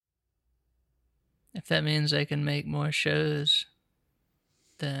If that means I can make more shows,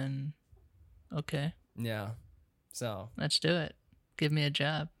 then okay, Yeah. So. let's do it. Give me a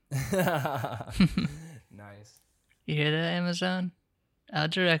job. Nice. You hear that, Amazon? I'll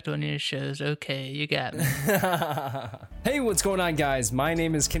direct one of your shows. Okay, you got me. Hey, what's going on, guys? My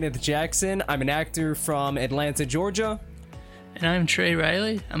name is Kenneth Jackson. I'm an actor from Atlanta, Georgia. And I'm Trey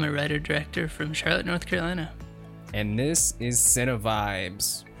Riley. I'm a writer-director from Charlotte, North Carolina. And this is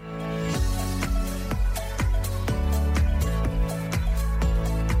Cinevibes.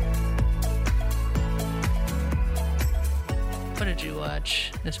 What did you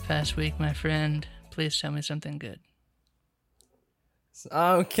watch this past week, my friend? Please tell me something good.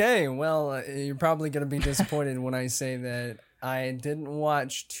 Okay, well, you're probably going to be disappointed when I say that I didn't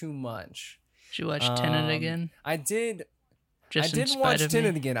watch too much. Did you watch Tenet again? I did. Just I in didn't spite watch of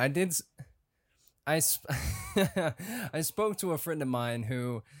Tenet me? again. I spoke to a friend of mine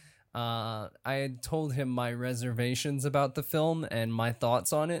who I had told him my reservations about the film and my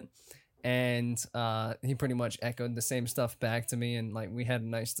thoughts on it, and he pretty much echoed the same stuff back to me, and like we had a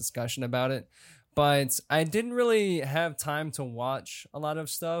nice discussion about it. But I didn't really have time to watch a lot of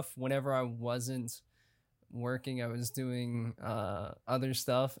stuff. Whenever I wasn't working, I was doing other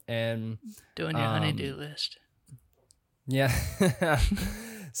stuff, and Doing your honey-do list. yeah.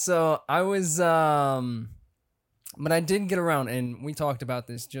 So I was but I did get around, and we talked about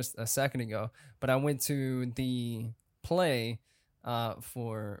this just a second ago, but I went to the play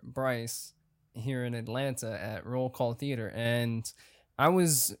for Bryce here in Atlanta at Roll Call Theater, and I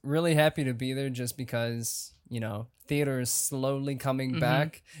was really happy to be there just because, you know, theater is slowly coming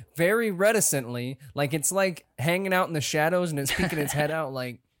back very reticently. Like, it's like hanging out in the shadows and it's peeking its head out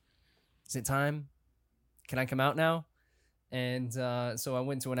like, is it time? Can I come out now? And so I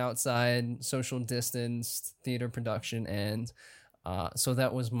went to an outside social distanced theater production. And so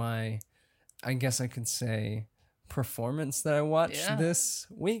that was my, I guess I could say, performance that I watched this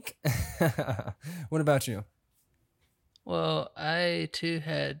week. What about you? Well, I too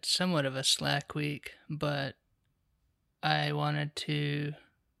had somewhat of a slack week, but I wanted to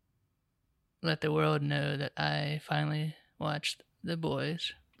let the world know that I finally watched The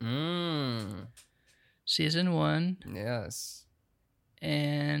Boys. Season 1. Yes.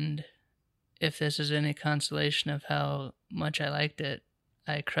 And if this is any consolation of how much I liked it,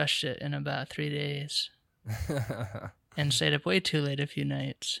 I crushed it in about 3 days and stayed up way too late a few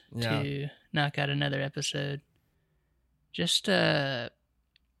nights to knock out another episode. Just, like,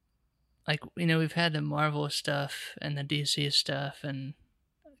 you know, we've had the Marvel stuff and the DC stuff, and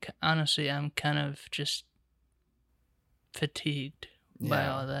honestly, I'm kind of just fatigued by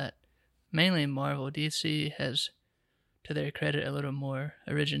all that. Mainly Marvel. DC has, to their credit, a little more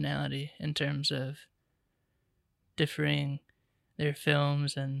originality in terms of differing their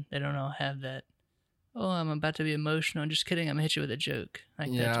films, and they don't all have that, oh, I'm about to be emotional. Just kidding, I'm going to hit you with a joke.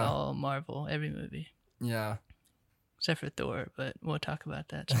 Like, that's all Marvel, every movie. Yeah. Except for Thor, but we'll talk about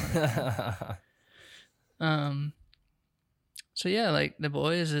that some other time. So yeah, like The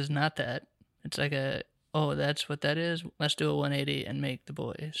Boys is not that. It's like oh, that's what that is? Let's do a 180 and make The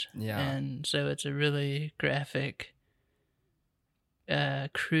Boys. Yeah. And so it's a really graphic,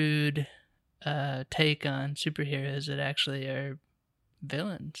 crude take on superheroes that actually are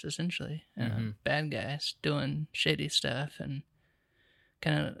villains, essentially. Bad guys doing shady stuff and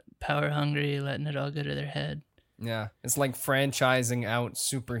kind of power hungry, letting it all go to their head. Yeah, it's like franchising out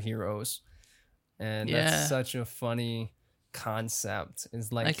superheroes, and that's such a funny concept.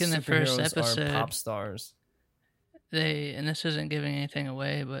 It's like in the first superheroes episode, are pop stars. And this isn't giving anything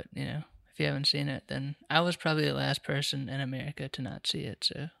away, but you know, if you haven't seen it, then I was probably the last person in America to not see it,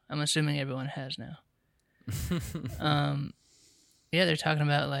 so I'm assuming everyone has now. Yeah, they're talking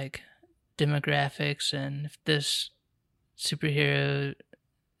about like demographics, and if this superhero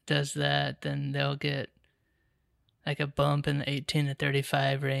does that, then they'll get like a bump in the 18 to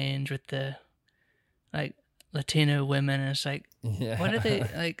 35 range with the like Latino women. And it's like, what are they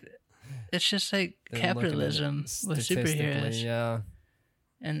like? It's just like capitalism with superheroes. Yeah.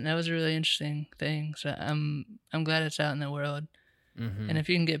 And that was a really interesting thing. So I'm glad it's out in the world. And if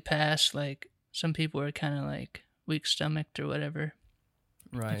you can get past like some people are kind of like weak stomached or whatever,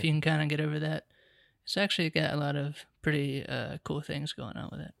 right? If you can kind of get over that, it's actually got a lot of pretty cool things going on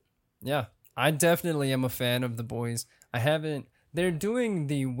with it. Yeah. I definitely am a fan of The Boys. They're doing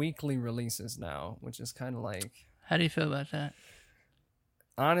the weekly releases now, which is kind of like... How do you feel about that?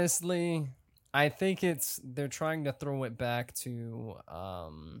 Honestly, I think they're trying to throw it back to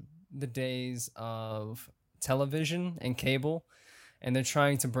the days of television and cable, and they're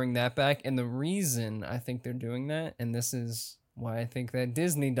trying to bring that back. And the reason I think they're doing that, and this is why I think that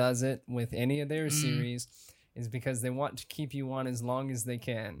Disney does it with any of their series is because they want to keep you on as long as they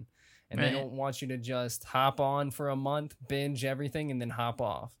can. And they don't want you to just hop on for a month, binge everything, and then hop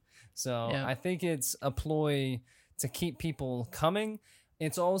off. So I think it's a ploy to keep people coming.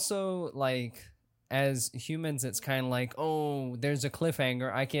 It's also like, as humans, it's kind of like, oh, there's a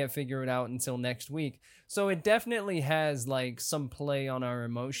cliffhanger. I can't figure it out until next week. So it definitely has like some play on our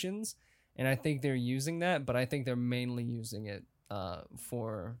emotions. And I think they're using that, but I think they're mainly using it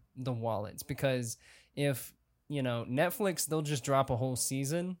for the wallets. Because if, Netflix, they'll just drop a whole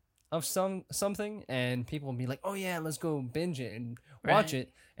season of something and people will be like, oh yeah, let's go binge it and watch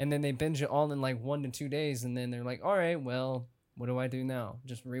it. And then they binge it all in like 1 to 2 days. And then they're like, all right, well, what do I do now?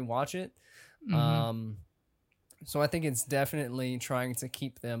 Just rewatch it. So I think it's definitely trying to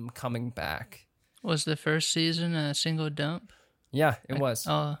keep them coming back. Was the first season a single dump? Yeah, it was.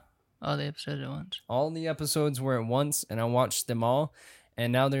 All the episodes at once. All the episodes were at once, and I watched them all.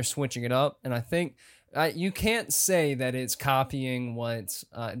 And now they're switching it up. And I think you can't say that it's copying what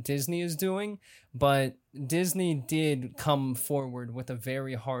Disney is doing, but Disney did come forward with a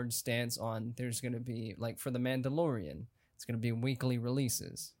very hard stance on there's going to be, like for The Mandalorian, it's going to be weekly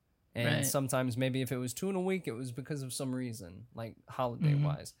releases. And sometimes maybe if it was 2 in a week, it was because of some reason, like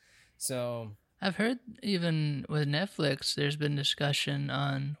holiday-wise. So I've heard even with Netflix, there's been discussion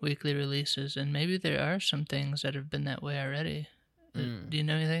on weekly releases, and maybe there are some things that have been that way already. Do you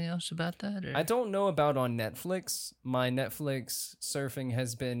know anything else about that? Or? I don't know about on Netflix. My Netflix surfing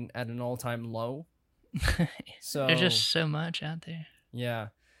has been at an all-time low. So there's just so much out there. Yeah.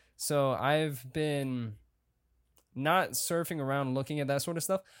 So I've been not surfing around looking at that sort of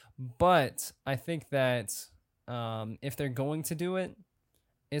stuff, but I think that if they're going to do it,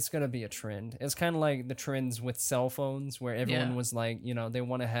 it's going to be a trend. It's kind of like the trends with cell phones where everyone was like, they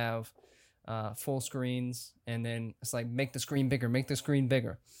want to have full screens, and then it's like, make the screen bigger.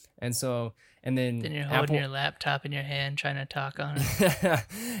 And then you're holding your laptop in your hand trying to talk on it.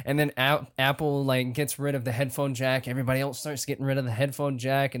 And then Apple like gets rid of the headphone jack. Everybody else starts getting rid of the headphone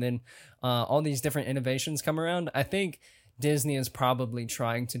jack. And then all these different innovations come around. I think Disney is probably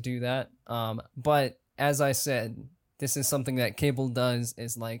trying to do that. But as I said, this is something that cable does,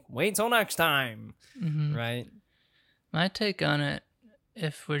 is like, wait till next time. Right? My take on it,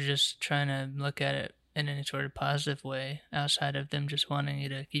 if we're just trying to look at it in any sort of positive way, outside of them just wanting you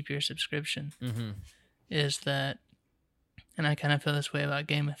to keep your subscription, is that, and I kind of feel this way about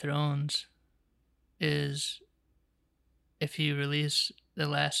Game of Thrones, is if you release the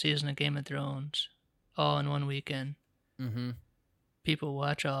last season of Game of Thrones all in one weekend, people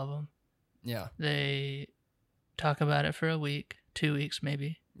watch all of them. Yeah. They talk about it for a week, 2 weeks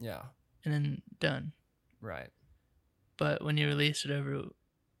maybe. Yeah. And then done. Right. But when you release it over,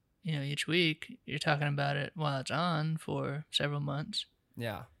 each week, you're talking about it while it's on for several months.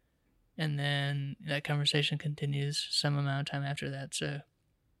 Yeah. And then that conversation continues some amount of time after that. So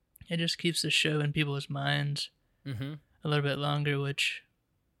it just keeps the show in people's minds a little bit longer, which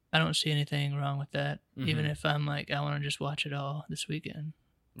I don't see anything wrong with that. Even if I'm like, I want to just watch it all this weekend.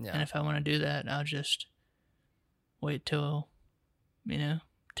 Yeah. And if I want to do that, I'll just wait till,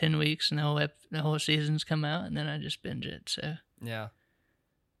 10 weeks and the whole season's come out, and then I just binge it. So yeah,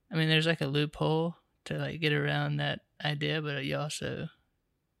 I mean, there's like a loophole to like get around that idea, but you also,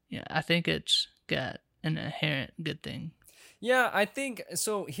 I think it's got an inherent good thing. Yeah, I think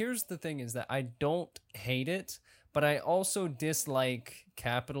so. Here's the thing: is that I don't hate it, but I also dislike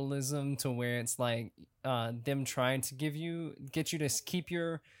capitalism to where it's like them trying to get you to keep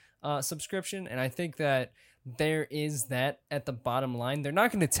your subscription, and I think that there is that at the bottom line. They're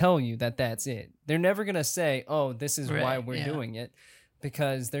not going to tell you that that's it. They're never going to say, oh, this is why we're doing it,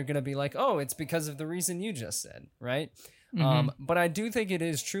 because they're going to be like, oh, it's because of the reason you just said, right? But I do think it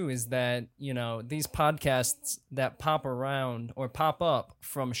is true is that, these podcasts that pop around or pop up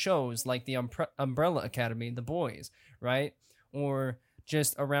from shows like the Umbrella Academy, The Boys, right? Or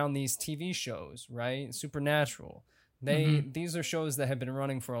just around these TV shows, right? Supernatural. These are shows that have been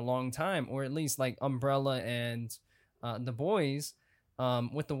running for a long time, or at least like Umbrella and The Boys.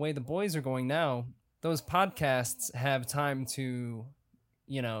 With the way The Boys are going now, those podcasts have time to,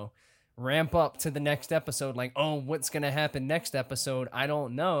 ramp up to the next episode. Like, oh, what's going to happen next episode? I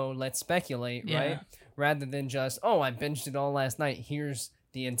don't know. Let's speculate, right? Rather than just, oh, I binged it all last night. Here's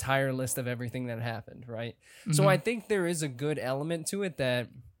the entire list of everything that happened, right? So I think there is a good element to it that,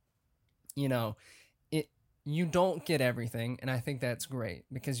 you don't get everything, and I think that's great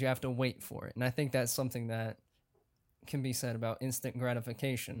because you have to wait for it. And I think that's something that can be said about instant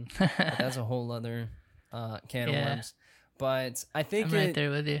gratification. But that's a whole other can of worms. But I think I'm right there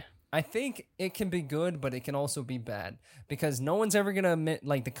with you. I think it can be good, but it can also be bad because no one's ever gonna admit,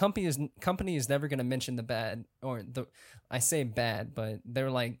 like the company is never gonna mention the bad or the. I say bad, but they're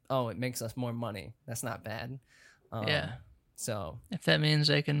like, oh, it makes us more money. That's not bad. Yeah. So If that means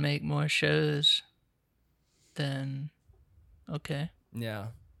they can make more shows, then okay, yeah.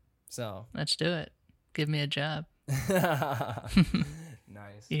 So let's do it. Give me a job. nice.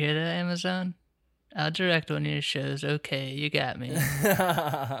 You hear that, Amazon? I'll direct one of your shows. Okay, you got me.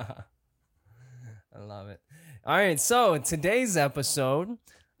 I love it. All right, so today's episode,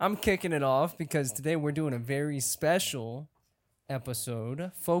 I'm kicking it off because today we're doing a very special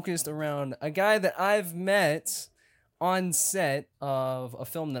episode focused around a guy that I've met on set of a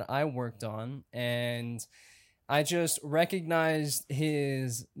film that I worked on, and I just recognized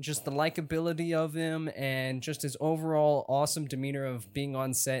just the likability of him and just his overall awesome demeanor of being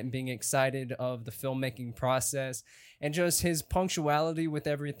on set and being excited of the filmmaking process and just his punctuality with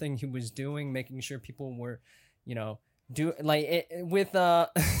everything he was doing, making sure people were, you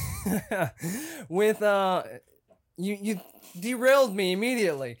derailed me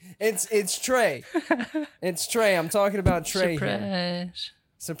immediately. It's Trey. It's Trey. I'm talking about Trey here.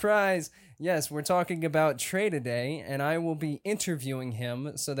 Surprise. Yes, we're talking about Trey today, and I will be interviewing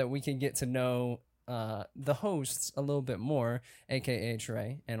him so that we can get to know the hosts a little bit more, aka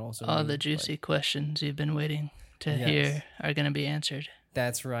Trey, and also all the juicy questions you've been waiting to hear are going to be answered.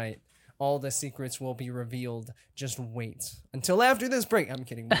 That's right. All the secrets will be revealed. Just wait until after this break. I'm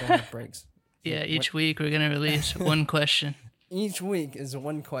kidding. We don't have breaks. Yeah, each week we're going to release one question. Each week is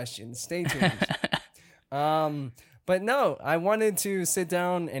one question. Stay tuned. But no, I wanted to sit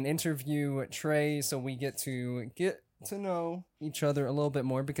down and interview Trey so we get to know each other a little bit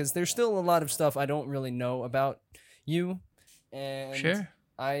more because there's still a lot of stuff I don't really know about you. And sure.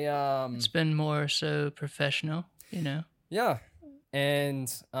 It's been more so professional, Yeah. And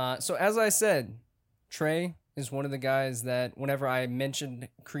so as I said, Trey is one of the guys that whenever I mentioned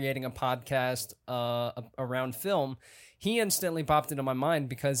creating a podcast around film, he instantly popped into my mind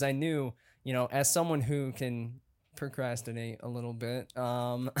because I knew, as someone who can procrastinate a little bit.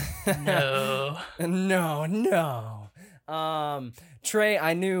 No. Trey,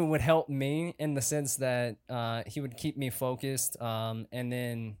 I knew would help me in the sense that he would keep me focused, and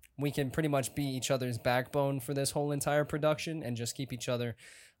then we can pretty much be each other's backbone for this whole entire production and just keep each other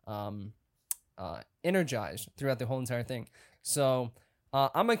energized throughout the whole entire thing. So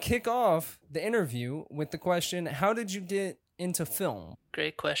I'm going to kick off the interview with the question, how did you get into film?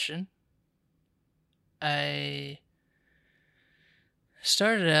 Great question. I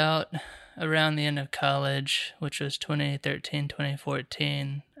started out around the end of college, which was 2013,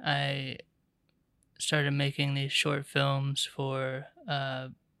 2014. I started making these short films for a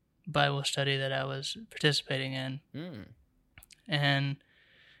Bible study that I was participating in. And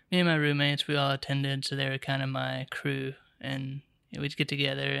me and my roommates, we all attended, so they were kind of my crew. And we'd get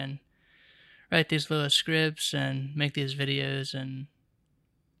together and write these little scripts and make these videos, and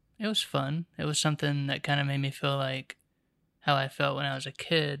it was fun. It was something that kind of made me feel like how I felt when I was a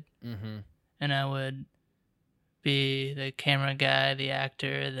kid. Mm-hmm. And I would be the camera guy, the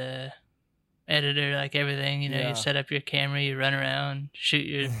actor, the editor, like everything. You set up your camera, you run around, shoot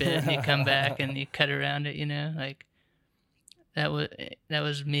your bit, and you come back and you cut around it. Like that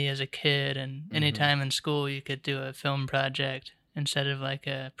was me as a kid. And anytime in school, you could do a film project instead of like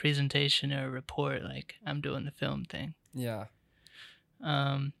a presentation or a report. Like I'm doing the film thing. Yeah.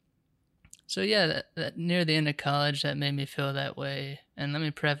 So yeah, that near the end of college, that made me feel that way. And let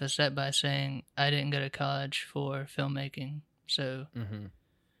me preface that by saying I didn't go to college for filmmaking. So,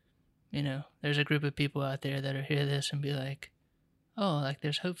 there's a group of people out there that'll hear this and be like, oh, like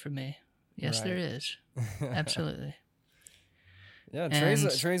there's hope for me. Yes, there is. Absolutely. Yeah,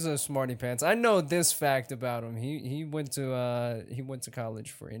 Trey's a smarty pants. I know this fact about him. He went to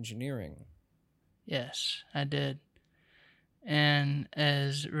college for engineering. Yes, I did. And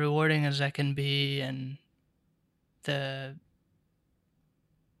as rewarding as that can be, and the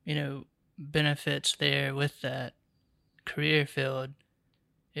benefits there with that career field,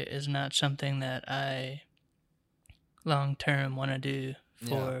 it is not something that I long term want to do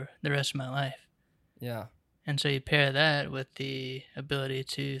for the rest of my life. Yeah. And so you pair that with the ability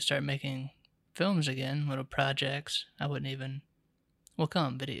to start making films again, little projects. I wouldn't even, we'll call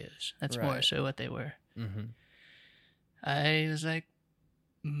them videos. That's more so what they were. Mm-hmm. I was like,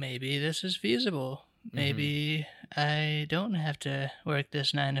 maybe this is feasible. Maybe I don't have to work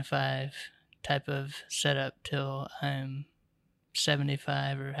this 9-to-5 type of setup till I'm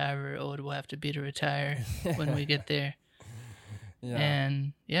 75 or however old we'll have to be to retire when we get there. Yeah.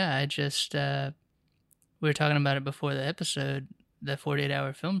 And I just, we were talking about it before the episode. the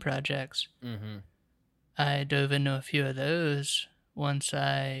 48-hour film projects. Mm-hmm. I dove into a few of those once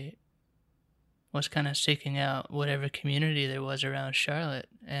I was kind of seeking out whatever community there was around Charlotte,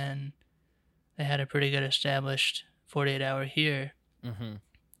 and they had a pretty good established 48-hour here. Mm-hmm.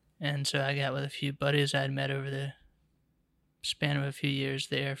 And so I got with a few buddies I'd met over the span of a few years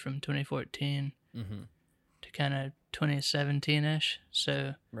there from 2014 Mm-hmm. to kind of 2017-ish.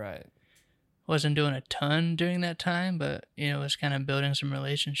 So Right. wasn't doing a ton during that time, but, was kind of building some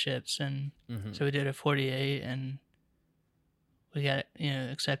relationships. And Mm-hmm. so we did a 48, and we got,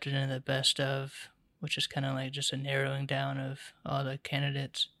 accepted into the best of, which is kind of like just a narrowing down of all the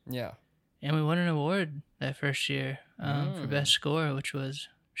candidates. Yeah. And we won an award that first year for best score, which was,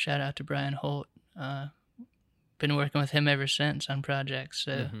 shout out to Brian Holt. Been working with him ever since on projects.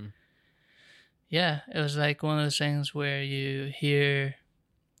 So, Mm-hmm. yeah, it was like one of those things where you hear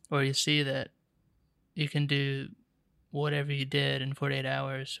or you see that you can do whatever you did in 48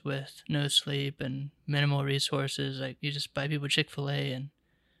 hours with no sleep and minimal resources. Like, you just buy people Chick-fil-A and,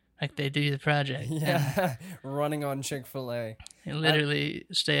 like, they do the project. Yeah. Running on Chick-fil-A. And literally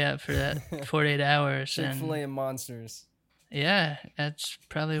stay up for that 48 hours. Chick-fil-A and Monsters. Yeah, that's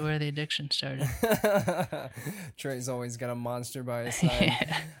probably where the addiction started. Trey's always got a monster by his side.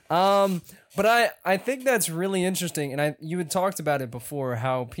 Yeah. But I think that's really interesting, and you had talked about it before,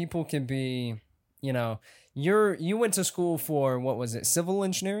 how people can be, you went to school for, what was it, civil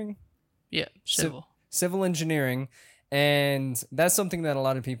engineering? Yeah, civil. Civil engineering, and that's something that a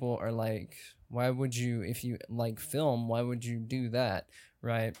lot of people are like, why would you, if you like film, why would you do that,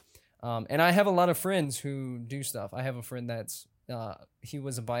 right? And I have a lot of friends who do stuff. I have a friend that's, he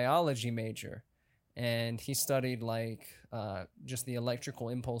was a biology major, and he studied just the electrical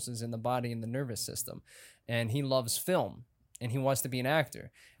impulses in the body and the nervous system. And he loves film, and he wants to be an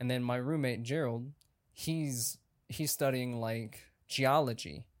actor. And then my roommate, Gerald, he's studying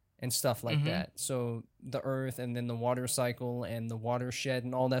geology and stuff like that. So the earth and then the water cycle and the watershed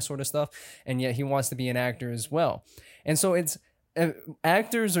and all that sort of stuff. And yet he wants to be an actor as well. And so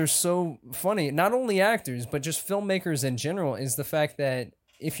actors are so funny. Not only actors, but just filmmakers in general, is the fact that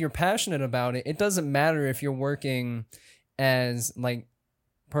if you're passionate about it, it doesn't matter if you're working as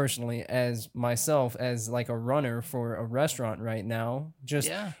personally as myself as a runner for a restaurant right now.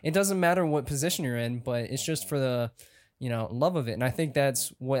 It doesn't matter what position you're in, but it's just for the love of it. And I think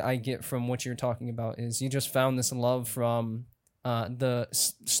that's what I get from what you're talking about, is you just found this love from the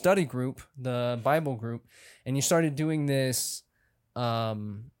study group, the Bible group, and you started doing this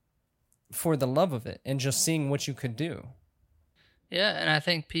for the love of it and just seeing what you could do. Yeah, and I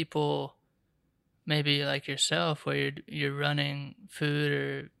think people, maybe like yourself, where you're running food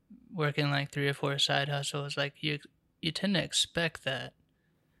or working 3 or 4 side hustles, you tend to expect that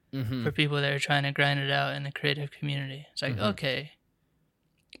for people that are trying to grind it out in the creative community. It's okay,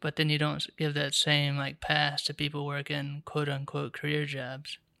 but then you don't give that same pass to people working quote unquote career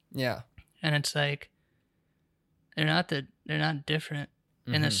jobs. Yeah, and it's they're not different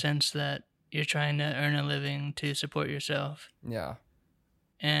in the sense that you're trying to earn a living to support yourself. Yeah.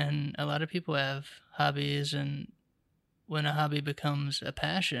 And a lot of people have hobbies, and when a hobby becomes a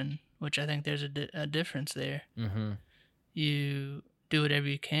passion, which I think there's a difference there, you do whatever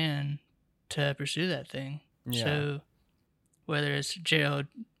you can to pursue that thing. Yeah. So whether it's Gerald,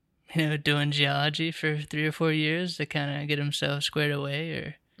 doing geology for 3 or 4 years to kind of get himself squared away,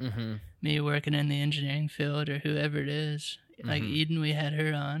 or me working in the engineering field, or whoever it is, like Eden, we had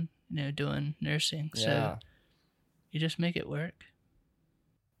her on, doing nursing. Yeah. So you just make it work.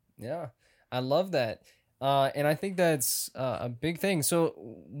 Yeah, I love that. And I think that's a big thing. So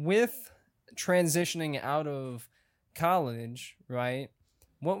with transitioning out of college, right,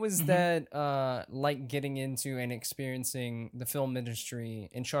 what was that like, getting into and experiencing the film industry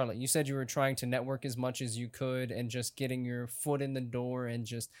in Charlotte? You said you were trying to network as much as you could and just getting your foot in the door, and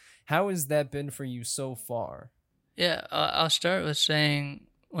just how has that been for you so far? Yeah, I'll start with saying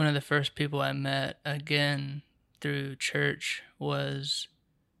one of the first people I met, again, through church, was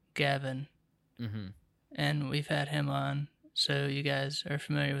Gavin. And we've had him on, so you guys are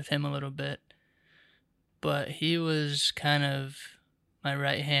familiar with him a little bit. But he was kind of my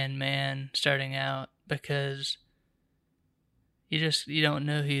right-hand man starting out, because you don't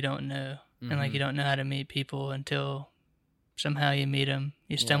know who you don't know. And you don't know how to meet people until somehow you meet them.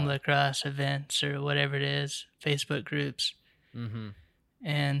 You stumble across events or whatever it is, Facebook groups.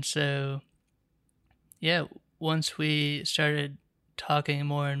 And so, yeah, once we started talking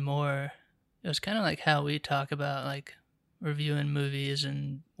more and more, it was kind of like how we talk about reviewing movies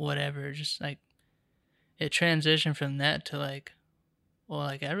and whatever. Just it transitioned from that to I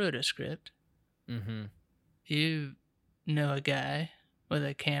wrote a script. You know a guy with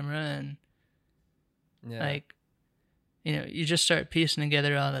a camera and Yeah. like, you just start piecing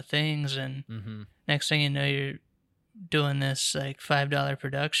together all the things, and next thing you know, you're doing this like $5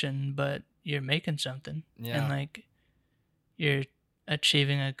 production, but you're making something, Yeah. and like you're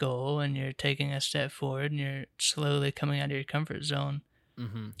achieving a goal, and you're taking a step forward, and you're slowly coming out of your comfort zone.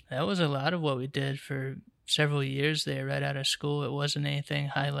 That was a lot of what we did for several years there, right out of school. It wasn't anything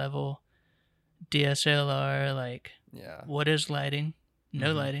high level. DSLR, like, Yeah. what is lighting?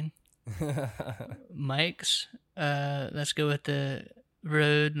 No lighting. Mics, let's go with the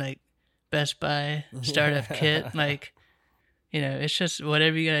Rode, like Best Buy startup kit. Like, it's just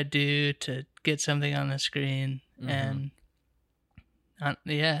whatever you gotta do to get something on the screen. And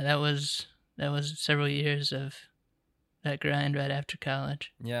yeah, that was several years of that grind right after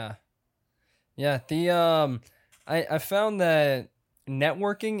college. Yeah. I found that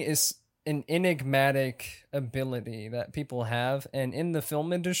networking is an enigmatic ability that people have, and in the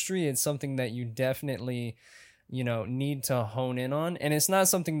film industry, it's something that you definitely, need to hone in on, and it's not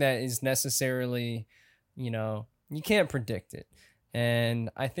something that is necessarily, you can't predict it, and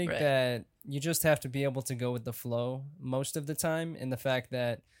I think that you just have to be able to go with the flow most of the time, and the fact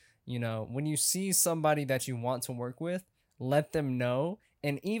that, when you see somebody that you want to work with, let them know.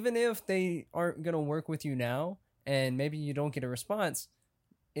 And even if they aren't going to work with you now and maybe you don't get a response,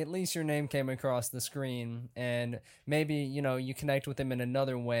 at least your name came across the screen, and maybe, you connect with them in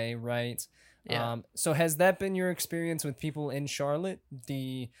another way, right? Yeah. So has that been your experience with people in Charlotte,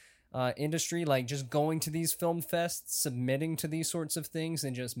 the industry, like just going to these film fests, submitting to these sorts of things,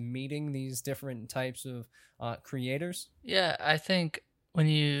 and just meeting these different types of creators? Yeah, I think when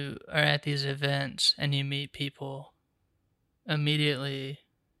you are at these events and you meet people, immediately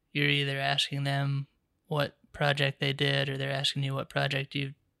you're either asking them what project they did, or they're asking you what project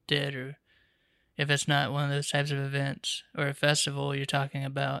you did, or if it's not one of those types of events or a festival, you're talking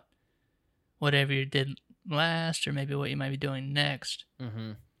about whatever you did last, or maybe what you might be doing next.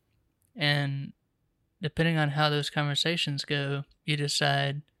 And depending on how those conversations go, you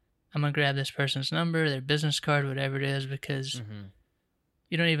decide, I'm going to grab this person's number, their business card, whatever it is, because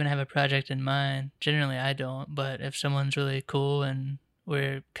you don't even have a project in mind. Generally, I don't. But if someone's really cool and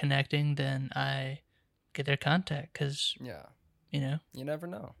we're connecting, then I get their contact, because, you never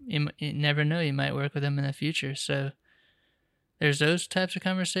know. You never know. You might work with them in the future. So there's those types of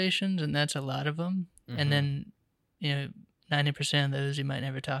conversations, and that's a lot of them. And then, 90% of those you might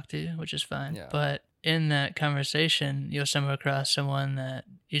never talk to, which is fine. Yeah. But in that conversation, you'll stumble across someone that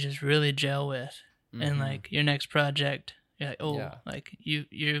you just really gel with. And like your next project, you're like, like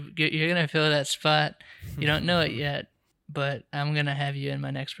you're gonna fill that spot. You don't know it yet, but I'm gonna have you in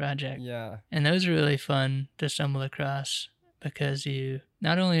my next project. Yeah. And those are really fun to stumble across, because you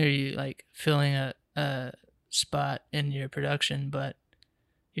not only are you like filling a spot in your production, but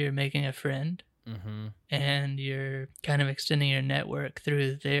you're making a friend, and you're kind of extending your network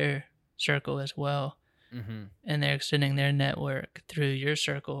through their circle as well, and they're extending their network through your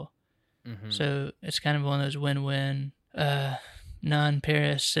circle. So it's kind of one of those win-win,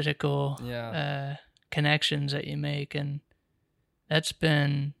 non-parasitical connections that you make. And that's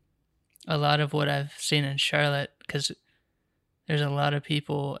been a lot of what I've seen in Charlotte, because there's a lot of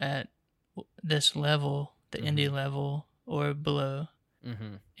people at this level, the indie level or below,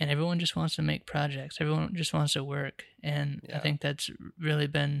 and everyone just wants to make projects. Everyone just wants to work, and I think that's really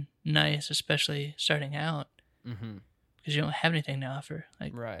been nice, especially starting out, because you don't have anything to offer.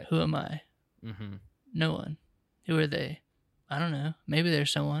 Like, who am I? No one. Who are they? I don't know. Maybe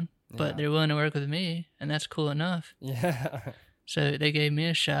there's someone, but they're willing to work with me, and that's cool enough. So they gave me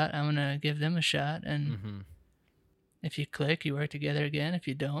a shot. I'm gonna give them a shot, and if you click, you work together again. If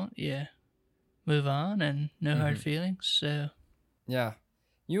you don't, you move on, and no hard feelings. So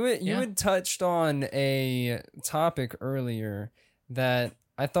you had touched on a topic earlier that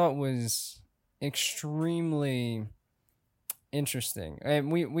I thought was extremely interesting, and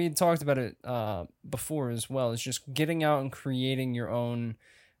we had talked about it before as well. It's just getting out and creating your own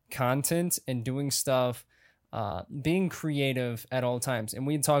content and doing stuff, being creative at all times. And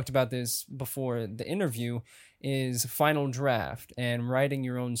we had talked about this before the interview, is final draft and writing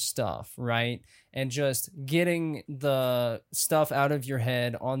your own stuff, right? And just getting the stuff out of your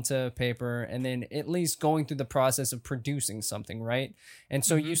head onto paper, and then at least going through the process of producing something, right? And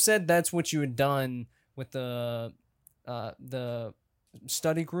so you said that's what you had done with the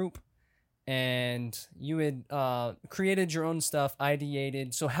study group, and you had created your own stuff,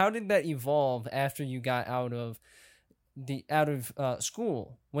 ideated. So how did that evolve after you got out of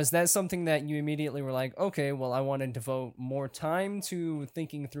school? Was that something that you immediately were like, okay, well, I want to devote more time to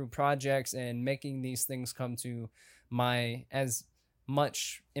thinking through projects and making these things come to as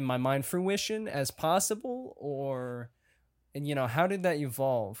much in my mind fruition as possible? Or, and how did that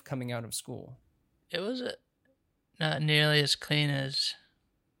evolve coming out of school? It was not nearly as clean as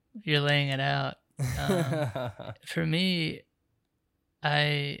you're laying it out. For me,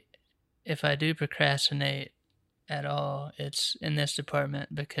 if I do procrastinate at all, it's in this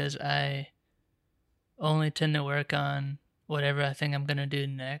department because I only tend to work on whatever I think I'm going to do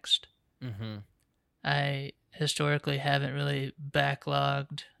next. Mm-hmm. I historically haven't really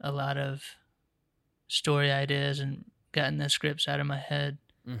backlogged a lot of story ideas and gotten the scripts out of my head.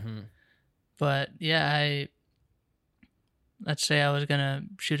 Mm-hmm. But yeah, let's say I was going to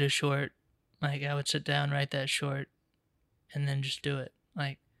shoot a short, like I would sit down, write that short, and then just do it.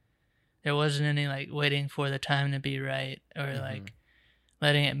 Like there wasn't any like waiting for the time to be right, or like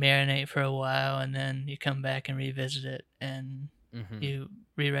letting it marinate for a while and then you come back and revisit it and you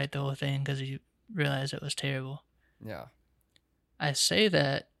rewrite the whole thing because you realize it was terrible. Yeah. I say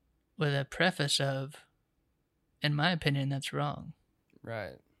that with a preface of, in my opinion, that's wrong.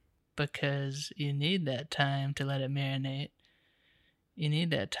 Right. Because you need that time to let it marinate. You need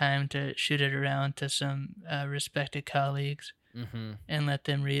that time to shoot it around to some respected colleagues and let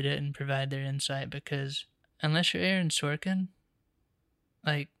them read it and provide their insight. Because unless you're Aaron Sorkin,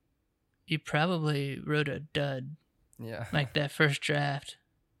 like, you probably wrote a dud. Yeah. Like that first draft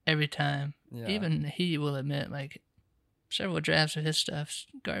every time. Yeah. Even he will admit, like, several drafts of his stuff's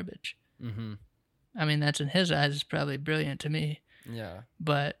garbage. Mm-hmm. I mean, that's in his eyes is probably brilliant to me. Yeah.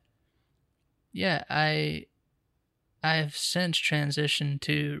 But yeah, I've since transitioned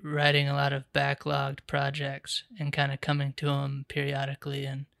to writing a lot of backlogged projects and kind of coming to them periodically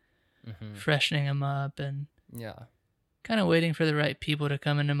and freshening them up and kind of waiting for the right people to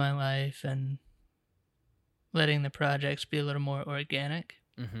come into my life and letting the projects be a little more organic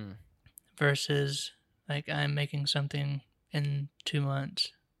versus like I'm making something in 2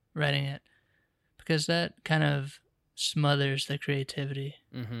 months, writing it, because that kind of smothers the creativity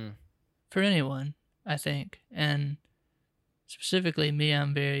for anyone, I think. And specifically me,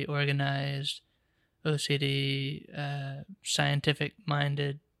 I'm very organized, OCD,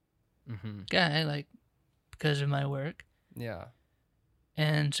 scientific-minded guy, like, because of my work. Yeah.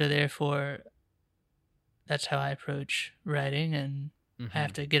 And so therefore, that's how I approach writing, and I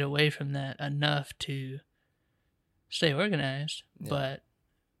have to get away from that enough to stay organized, but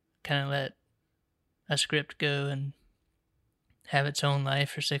kind of let a script go and have its own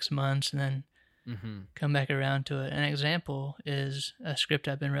life for 6 months and then come back around to it. An example is a script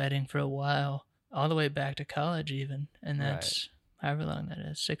I've been writing for a while, all the way back to college even, and that's however long that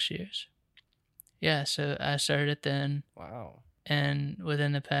is, 6 years. Yeah, so I started it then. Wow. And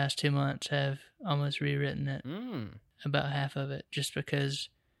within the past 2 months have almost rewritten it, about half of it, just because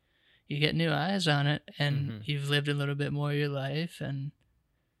you get new eyes on it and you've lived a little bit more of your life and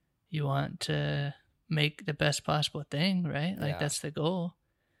you want to make the best possible thing, right? Like that's the goal.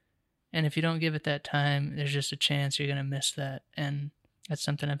 And if you don't give it that time, there's just a chance you're going to miss that. And that's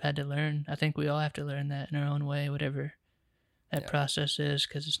something I've had to learn. I think we all have to learn that in our own way, whatever that process is,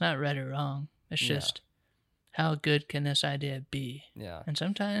 because it's not right or wrong. It's just, how good can this idea be? Yeah. And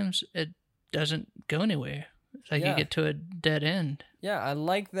sometimes it doesn't go anywhere. It's like you get to a dead end. Yeah, I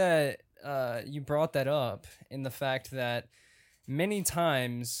like that you brought that up in the fact that many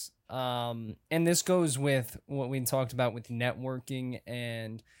times, and this goes with what we talked about with networking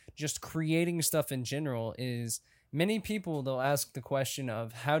and just creating stuff in general, is many people, they'll ask the question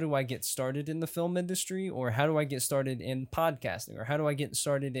of, how do I get started in the film industry, or how do I get started in podcasting, or how do I get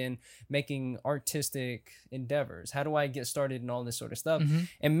started in making artistic endeavors? How do I get started in all this sort of stuff?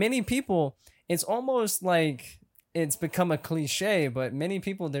 And many people, it's almost like it's become a cliche, but many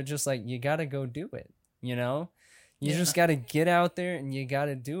people, they're just like, you got to go do it. You just got to get out there and you got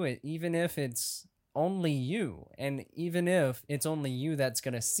to do it, even if it's only you, and even if it's only you that's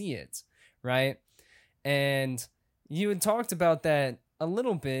going to see it, right? And you had talked about that a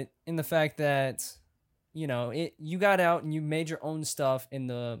little bit in the fact that, you got out and you made your own stuff in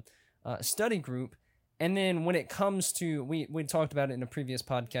the study group. And then when it comes to, we talked about it in a previous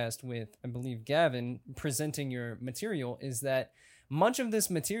podcast with, I believe, Gavin, presenting your material, is that much of this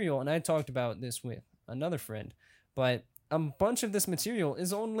material, and I talked about this with another friend, but a bunch of this material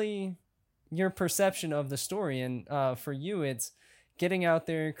is only your perception of the story. And for you, it's getting out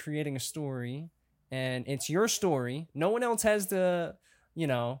there, creating a story, and it's your story. No one else has to,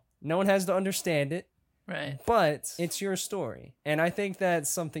 no one has to understand it. Right. But it's your story. And I think that's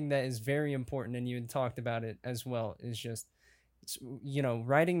something that is very important, and you had talked about it as well, is just,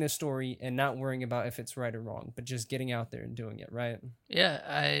 writing the story and not worrying about if it's right or wrong, but just getting out there and doing it, right?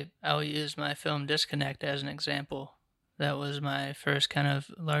 Yeah, I'll use my film Disconnect as an example. That was my first kind of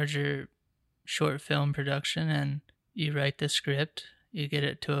larger short film production, and you write the script, you get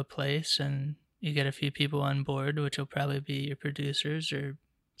it to a place, and you get a few people on board, which will probably be your producers or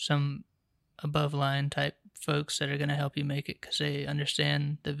some above line type folks that are going to help you make it because they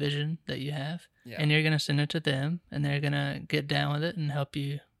understand the vision that you have. Yeah. And you're going to send it to them, and they're going to get down with it and help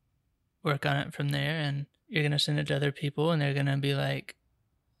you work on it from there. And you're going to send it to other people, and they're going to be like,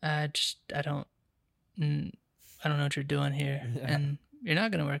 I don't know what you're doing here. Yeah. And you're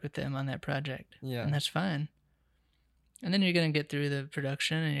not going to work with them on that project. Yeah. And that's fine. And then you're going to get through the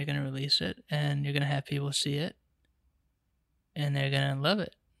production, and you're going to release it, and you're going to have people see it, and they're going to love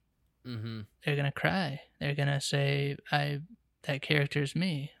it. Mm-hmm. They're going to cry. They're going to say, that character is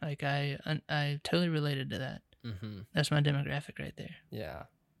me. Like, I totally related to that. Mm-hmm. That's my demographic right there. Yeah.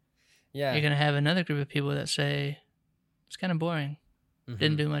 Yeah. You're going to have another group of people that say, it's kind of boring. Mm-hmm.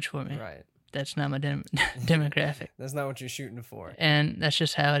 Didn't do much for me. Right. That's not my demographic. That's not what you're shooting for. And that's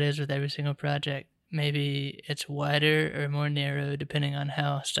just how it is with every single project. Maybe it's wider or more narrow depending on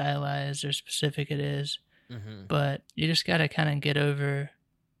how stylized or specific it is. Mm-hmm. But you just got to kind of get over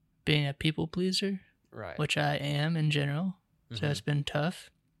being a people pleaser, Right. which I am in general. So Mm-hmm. it's been tough.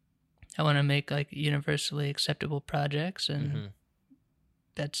 I want to make like universally acceptable projects, and Mm-hmm.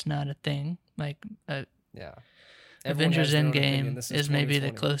 that's not a thing. Like Yeah. Avengers Everyone has their own opinion. Endgame This is maybe the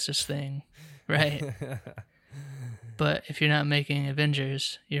 2020. closest thing, right? But if you're not making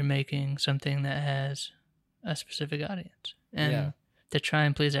Avengers, you're making something that has a specific audience. And Yeah. to try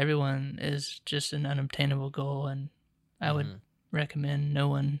and please everyone is just an unobtainable goal. And I would Mhm. recommend no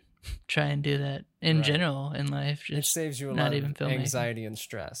one try and do that in Right. general in life. It Just saves you a not lot even of filmmaking. anxiety and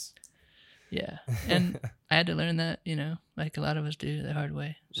stress. yeah. And I had to learn that, like a lot of us do the hard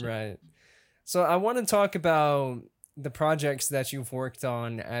way. So. Right. So I want to talk about the projects that you've worked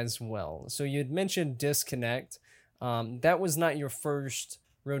on as well. So you'd mentioned Disconnect. That was not your first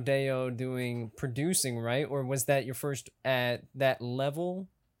rodeo doing producing, right? Or was that your first at that level,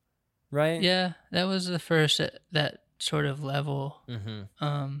 right? Yeah, that was the first at that sort of level.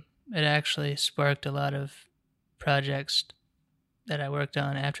 Mm-hmm. It actually sparked a lot of projects that I worked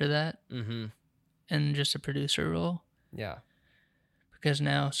on after that Mm-hmm. in just a producer role, Yeah. because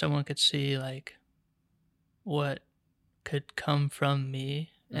now someone could see like what could come from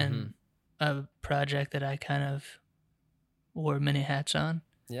me and a project that I kind of wore many hats on.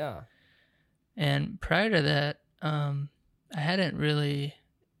 Yeah. And prior to that, I hadn't really,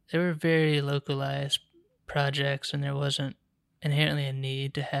 they were very localized projects, and there wasn't inherently a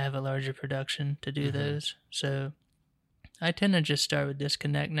need to have a larger production to do Mhm. those. So I tend to just start with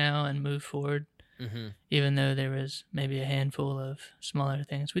Disconnect now and move forward, Mm-hmm. even though there was maybe a handful of smaller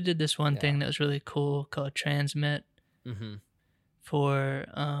things. We did this one Yeah. thing that was really cool called Transmit Mm-hmm. for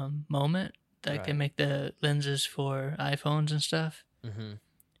Moment. That Right. can make the lenses for iPhones and stuff. Mm-hmm.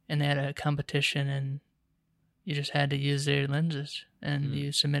 And they had a competition, and you just had to use their lenses, and Mm.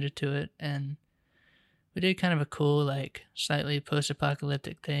 you submitted to it. And we did kind of a cool, like, slightly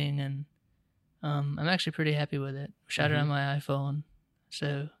post-apocalyptic thing, and I'm actually pretty happy with it. Shot it on my iPhone.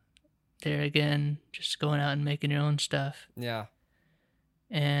 So there again, just going out and making your own stuff. Yeah.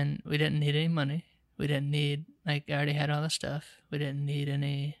 And we didn't need any money. We didn't need, like, I already had all the stuff. We didn't need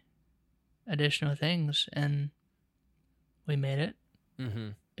any additional things, and we made it. Mm-hmm.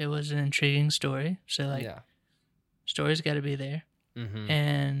 It was an intriguing story. So, like, Yeah. story's got to be there. Mm-hmm.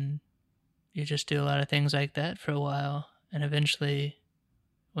 And you just do a lot of things like that for a while, and eventually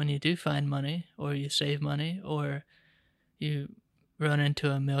when you do find money, or you save money, or you run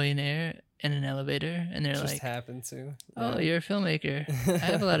into a millionaire in an elevator and they're Just like, happened to. oh, you're a filmmaker, I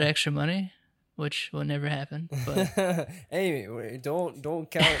have a lot of extra money, which will never happen, but Hey, wait, don't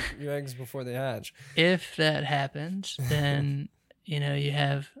count your eggs before they hatch. if that happens, then you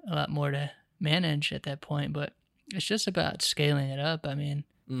have a lot more to manage at that point. But it's just about scaling it up. I mean,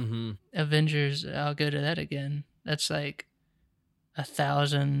 Mm-hmm. Avengers, I'll go to that again. That's like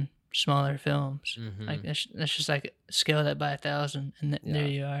 1,000 smaller films. Mm-hmm. Like that's just like scale that by 1,000, and Yeah. there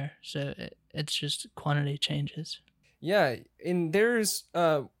you are. So it's just quantity changes. Yeah, and there's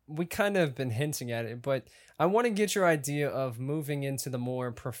we kind of been hinting at it, but I want to get your idea of moving into the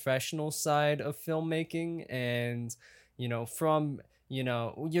more professional side of filmmaking, and from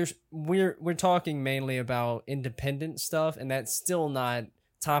we're talking mainly about independent stuff, and that's still not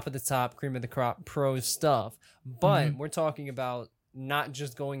top of the top, cream of the crop pro stuff, but we're talking about not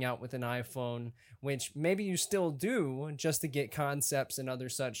just going out with an iPhone, which maybe you still do just to get concepts and other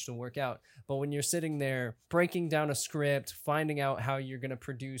such to work out. But when you're sitting there breaking down a script, finding out how you're going to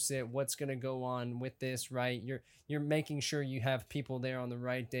produce it, what's going to go on with this, right? You're making sure you have people there on the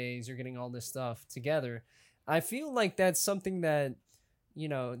right days. You're getting all this stuff together. I feel like that's something that,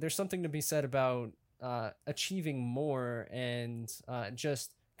 there's something to be said about achieving more and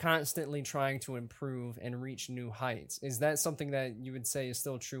just constantly trying to improve and reach new heights. Is that something that you would say is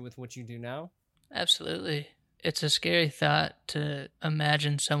still true with what you do now? Absolutely. It's a scary thought to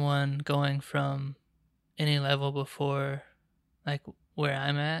imagine someone going from any level before, like where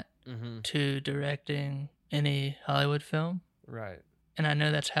I'm at, to directing any Hollywood film. Right. And I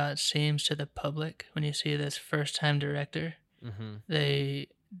know that's how it seems to the public when you see this first-time director. They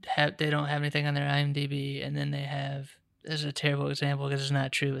don't have anything on their IMDb, and then they have, this is a terrible example because it's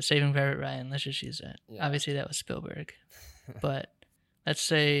not true, but Saving Private Ryan, let's just use that. Yeah. Obviously that was Spielberg. But let's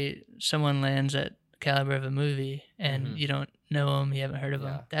say someone lands at caliber of a movie and you don't know them, you haven't heard of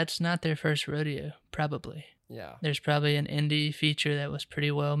them. That's not their first rodeo, probably. Yeah. There's probably an indie feature that was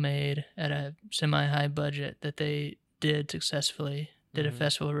pretty well made at a semi-high budget that they did successfully, did a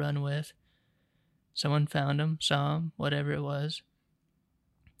festival run with. Someone found them, saw them, whatever it was,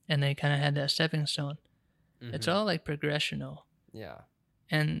 and they kind of had that stepping stone. It's all like progressional. Yeah.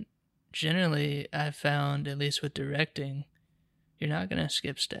 And generally, I've found, at least with directing, you're not going to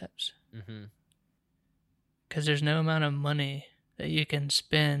skip steps. Because there's no amount of money that you can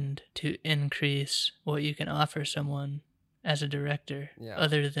spend to increase what you can offer someone as a director,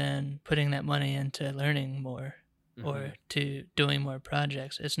 other than putting that money into learning more or to doing more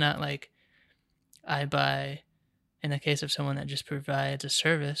projects. It's not like I buy, in the case of someone that just provides a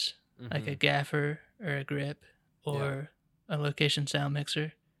service, like a gaffer or a grip or a location sound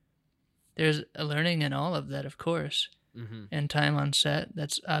mixer. There's a learning in all of that, of course, and time on set.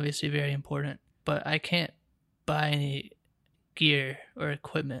 That's obviously very important. But I can't buy any gear or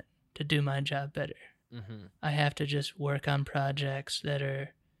equipment to do my job better. I have to just work on projects that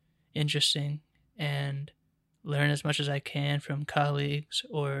are interesting and learn as much as I can from colleagues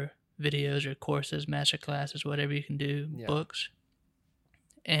or videos or courses, master classes, whatever you can do, books,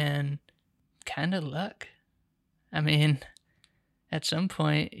 and kind of luck. I mean, at some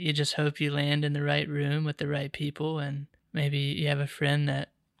point, you just hope you land in the right room with the right people, and maybe you have a friend that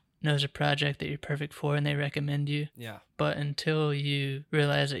knows a project that you're perfect for and they recommend you. Yeah. But until you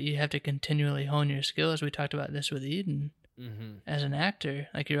realize that you have to continually hone your skills, we talked about this with Eden, as an actor,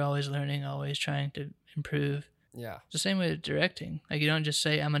 like you're always learning, always trying to improve. Yeah. It's the same way with directing. Like you don't just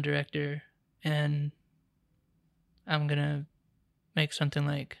say, I'm a director and I'm going to make something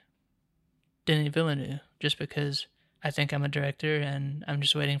like Denis Villeneuve just because I think I'm a director and I'm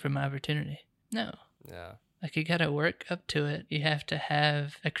just waiting for my opportunity. No. Yeah. Like you got to work up to it. You have to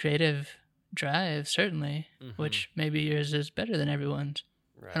have a creative drive, certainly, which maybe yours is better than everyone's.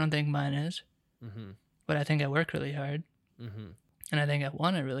 Right. I don't think mine is. But I think I work really hard. And I think I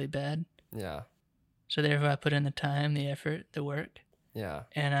want it really bad. Yeah. So therefore I put in the time, the effort, the work. Yeah.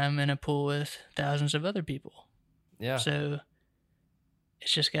 And I'm in a pool with thousands of other people. Yeah. So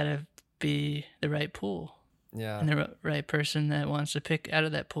it's just got to be the right pool. Yeah. And the right person that wants to pick out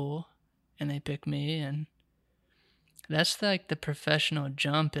of that pool. And they pick me. And that's like the professional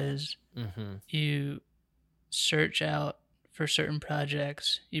jump is you search out for certain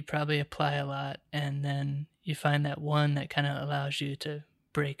projects. You probably apply a lot. And then you find that one that kind of allows you to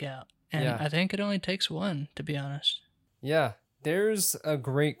break out. And I think it only takes one, to be honest. Yeah. There's a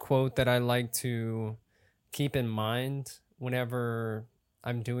great quote that I like to keep in mind whenever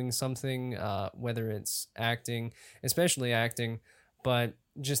I'm doing something, whether it's acting, especially acting, but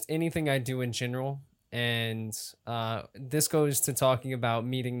just anything I do in general. And this goes to talking about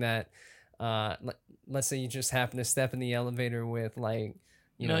meeting that, let's say you just happen to step in the elevator with like,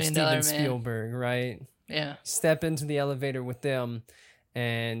 Steven Spielberg, right? Yeah. Step into the elevator with them.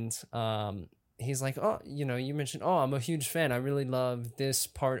 And he's like, oh, you mentioned, oh, I'm a huge fan. I really love this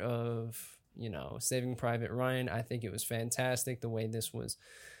part of, Saving Private Ryan. I think it was fantastic the way this was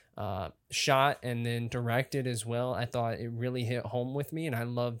shot and then directed as well. I thought it really hit home with me and I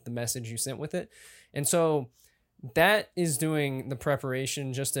loved the message you sent with it. And so that is doing the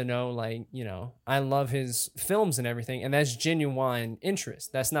preparation just to know, like, I love his films and everything. And that's genuine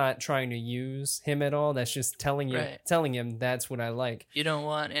interest. That's not trying to use him at all. That's just telling him that's what I like. You don't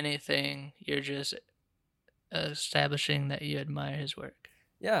want anything. You're just establishing that you admire his work.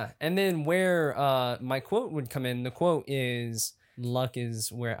 Yeah. And then where my quote would come in, the quote is, luck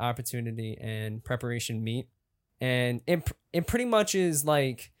is where opportunity and preparation meet. And it pretty much is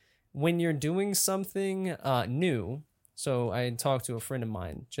like, when you're doing something new, so I talked to a friend of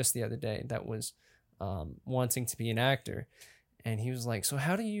mine just the other day that was wanting to be an actor, and he was like, so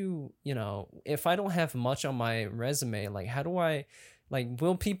how do you, if I don't have much on my resume, like how do I, like,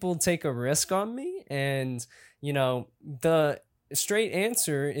 will people take a risk on me? And, the straight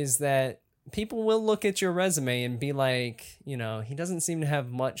answer is that people will look at your resume and be like, you know, he doesn't seem to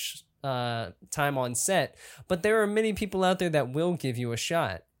have much time on set, but there are many people out there that will give you a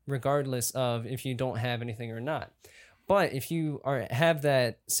shot regardless of if you don't have anything or not. But if you have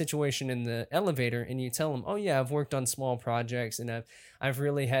that situation in the elevator and you tell them, oh yeah, I've worked on small projects and I've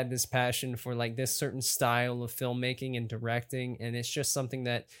really had this passion for like this certain style of filmmaking and directing, and it's just something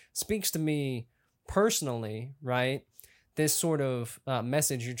that speaks to me personally, right? This sort of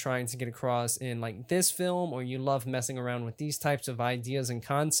message you're trying to get across in like this film, or you love messing around with these types of ideas and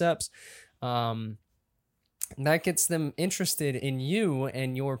concepts, that gets them interested in you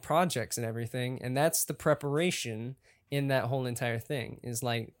and your projects and everything. And that's the preparation in that whole entire thing, is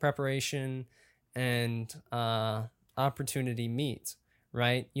like preparation and opportunity meet,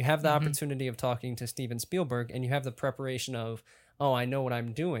 right? You have the opportunity of talking to Steven Spielberg, and you have the preparation of, oh, I know what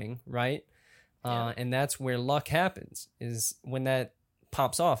I'm doing, right? And that's where luck happens, is when that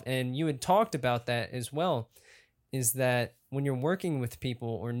pops off. And you had talked about that as well, is that when you're working with people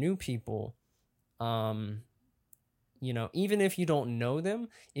or new people, you know, even if you don't know them,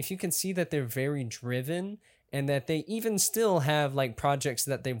 if you can see that they're very driven and that they even still have like projects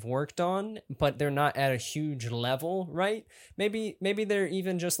that they've worked on, but they're not at a huge level, right? Maybe they're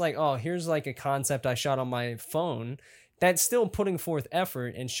even just like, oh, here's like a concept I shot on my phone. That's still putting forth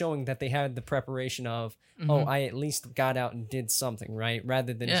effort and showing that they had the preparation of, oh, I at least got out and did something, right?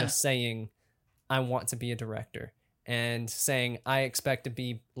 Rather than just saying, I want to be a director, and saying, I expect to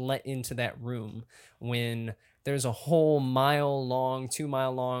be let into that room when there's a whole mile long, 2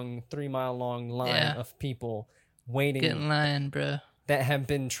 mile long, 3 mile long line of people waiting. Get in line, bro. That have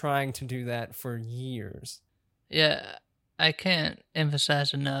been trying to do that for years. Yeah, I can't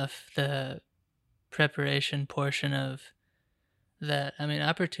emphasize enough the preparation portion of that. I mean,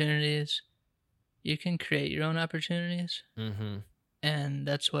 opportunities, you can create your own opportunities. And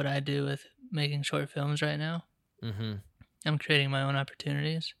that's what I do with making short films right now. I'm creating my own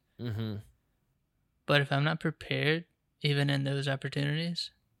opportunities. But if I'm not prepared, even in those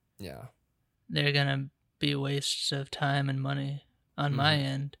opportunities, they're going to be wastes of time and money on my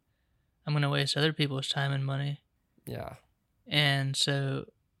end. I'm going to waste other people's time and money. And so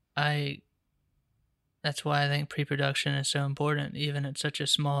that's why I think pre-production is so important, even at such a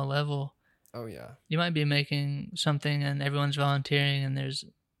small level. You might be making something and everyone's volunteering and there's,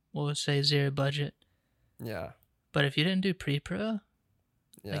 we'll say, zero budget. But if you didn't do pre-pro,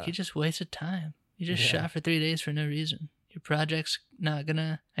 like, you just wasted time. You just shot for 3 days for no reason. Your project's not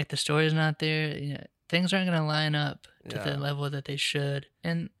gonna, like, the story's not there. You know, things aren't gonna line up to the level that they should.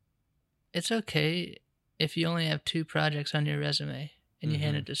 And it's okay if you only have 2 projects on your resume and you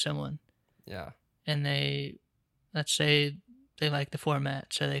hand it to someone. And they, let's say they like the format,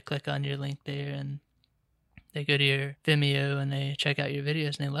 so they click on your link there and they go to your Vimeo and they check out your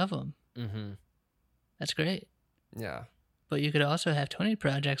videos and they love them. That's great. But you could also have 20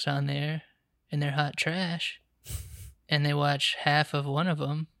 projects on there and they're hot trash and they watch half of one of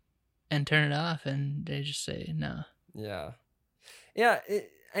them and turn it off and they just say no.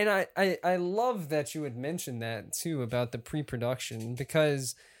 And I love that you had mentioned that too about the pre-production,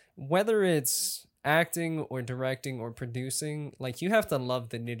 because whether it's acting or directing or producing, like, you have to love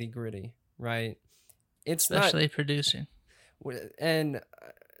the nitty-gritty, right? It's especially not producing. And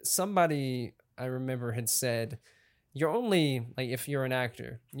somebody I remember had said, you're only, like, if you're an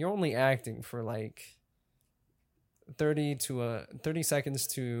actor, you're only acting for like 30 seconds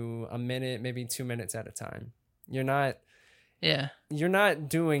to a minute, maybe 2 minutes at a time. You're not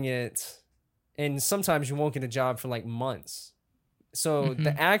doing it, and sometimes you won't get a job for like months. So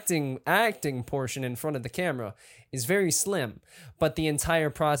the acting portion in front of the camera is very slim, but the entire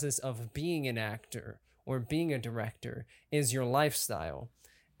process of being an actor or being a director is your lifestyle.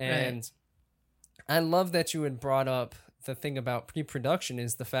 And I love that you had brought up the thing about pre-production,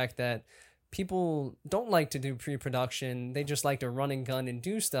 is the fact that people don't like to do pre-production. They just like to run and gun and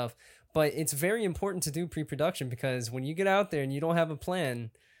do stuff. But it's very important to do pre-production, because when you get out there and you don't have a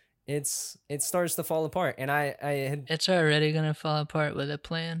plan, it starts to fall apart. And it's already going to fall apart with a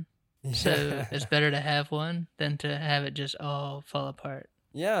plan. So it's better to have one than to have it just all fall apart.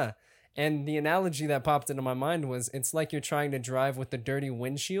 And the analogy that popped into my mind was, it's like you're trying to drive with the dirty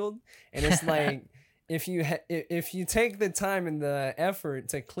windshield, and it's like if you take the time and the effort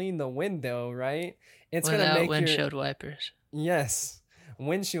to clean the window, right? It's going to make windshield wipers. Yes.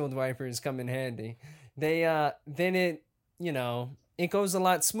 Windshield wipers come in handy. They then it goes a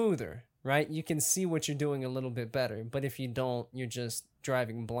lot smoother, right? You can see what you're doing a little bit better. But if you don't, you're just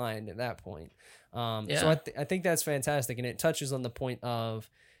driving blind at that point. So I think that's fantastic, and it touches on the point of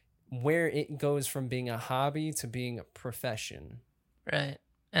where it goes from being a hobby to being a profession. Right.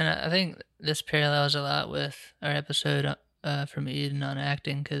 And I think this parallels a lot with our episode from Eden on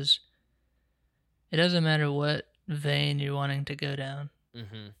acting, because it doesn't matter what vein you're wanting to go down.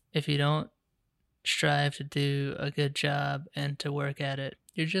 Mm-hmm. If you don't strive to do a good job and to work at it,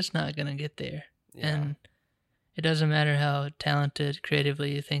 you're just not going to get there. Yeah. And it doesn't matter how talented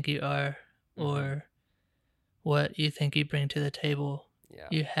creatively you think you are, Mhm. or what you think you bring to the table. Yeah.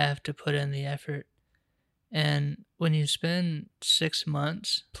 You have to put in the effort. And when you spend 6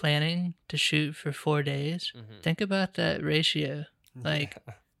 months planning to shoot for 4 days, Mhm. think about that ratio. Like,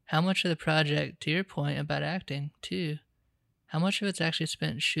 how much of the project, to your point about acting too, how much of it's actually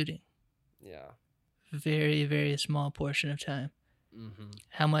spent shooting? Yeah. Very, very small portion of time. Mm-hmm.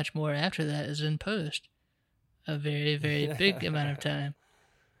 How much more after that is in post? A very, very big amount of time.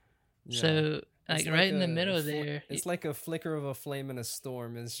 Yeah. So, It's like right in the a middle there. It's like a flicker of a flame in a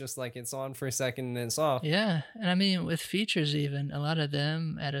storm. It's just like it's on for a second and then it's off. Yeah. And I mean, with features, even a lot of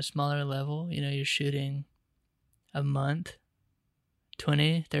them at a smaller level, you know, you're shooting a month,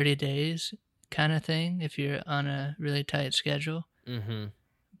 20, 30 days kind of thing if you're on a really tight schedule. Mm-hmm.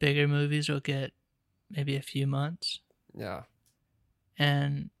 Bigger movies will get maybe a few months. Yeah.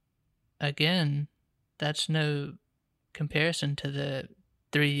 And again, that's no comparison to the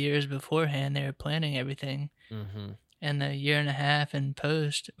 3 years beforehand they were planning everything, Mm-hmm. and the year and a half in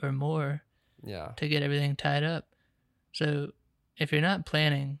post or more Yeah. to get everything tied up. So if you're not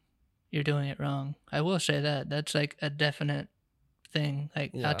planning, you're doing it wrong. I will say that. That's like a definite thing.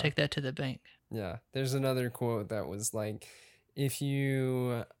 Like, Yeah. I'll take that to the bank. Yeah. There's another quote that was like, if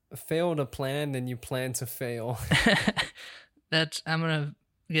you fail to plan, then you plan to fail. I'm going to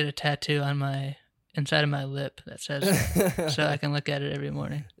get a tattoo on my inside of my lip that says that, so I can look at it every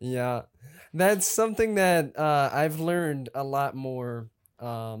morning. Yeah. That's something that I've learned a lot more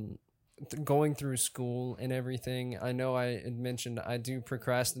going through school and everything. I know I had mentioned I do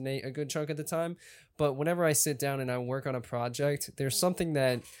procrastinate a good chunk of the time, but whenever I sit down and I work on a project, there's something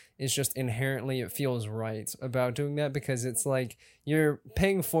that is just inherently, it feels right about doing that, because it's like you're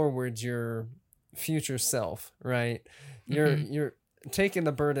paying forward your future self, right? You're taking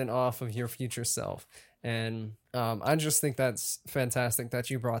the burden off of your future self. And I just think that's fantastic that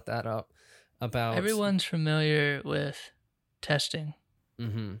you brought that up about Everyone's familiar with testing.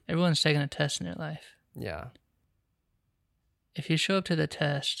 Mm-hmm. Everyone's taken a test in their life. Yeah. If you show up to the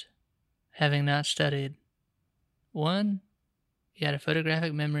test having not studied, one, you had a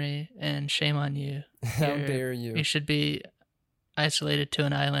photographic memory, and shame on you. How dare you? You should be isolated to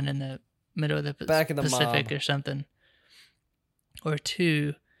an island in the middle of the Back of the Pacific mob. or something. Or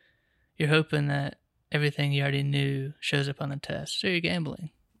two, you're hoping that everything you already knew shows up on the test. So you're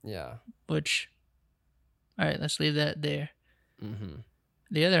gambling. Yeah. Which, all right, let's leave that there. Mm-hmm.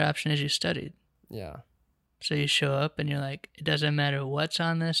 The other option is you studied. Yeah. So you show up and you're like, it doesn't matter what's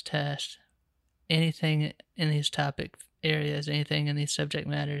on this test, anything in these topic areas, anything in these subject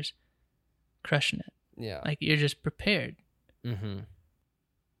matters, crushing it. Yeah. Like, you're just prepared. Mm-hmm.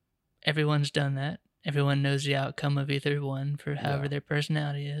 Everyone's done that. Everyone knows the outcome of either one for however their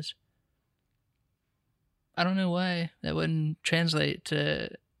personality is. I don't know why that wouldn't translate to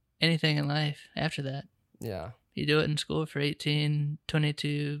anything in life after that. Yeah. You do it in school for 18,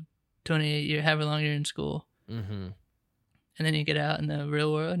 22, 28 years, however long you're in school. Mm-hmm. And then you get out in the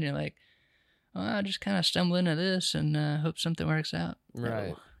real world and you're like, oh, I just kind of stumble into this and hope something works out. Right.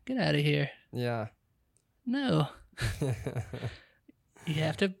 No, get out of here. Yeah. No. You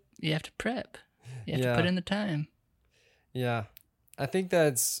have to prep. You have to put in the time. Yeah. I think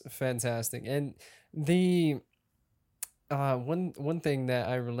that's fantastic. And the one thing that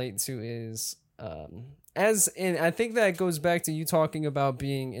I relate to is and I think that goes back to you talking about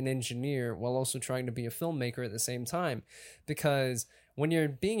being an engineer while also trying to be a filmmaker at the same time, because when you're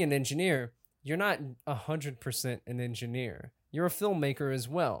being an engineer, you're not 100% an engineer. You're a filmmaker as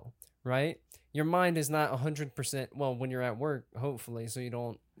well, right? Your mind is not 100%, well, when you're at work, hopefully, so you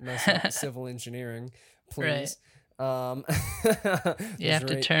don't mess up civil engineering, please. Right. You have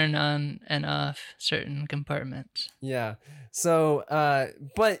to turn on and off certain compartments. Yeah. So,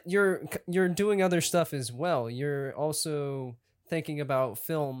 but you're doing other stuff as well. You're also thinking about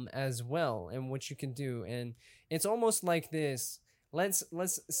film as well and what you can do. And it's almost like this. Let's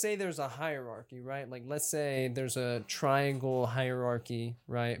say there's a hierarchy, right? Like, let's say there's a triangle hierarchy,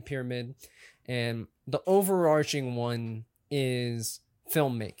 right? Pyramid. And the overarching one is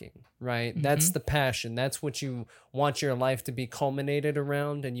filmmaking, right? Mm-hmm. That's the passion. That's what you want your life to be culminated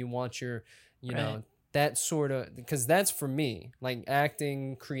around, and you want your, you know, that sort of, because that's for me, like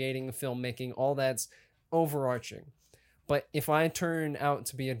acting, creating, filmmaking, all that's overarching. But if I turn out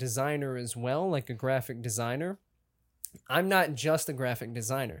to be a designer as well, like a graphic designer, I'm not just a graphic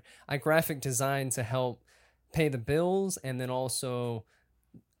designer. I graphic design to help pay the bills and then also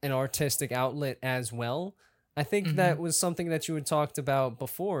an artistic outlet as well. I think Mm-hmm. that was something that you had talked about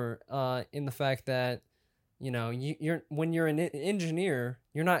before, in the fact that, you're when you're an engineer,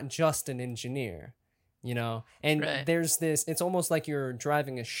 you're not just an engineer, and Right. there's this, it's almost like you're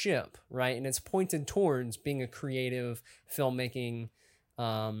driving a ship, right? And it's pointed towards being a creative filmmaking,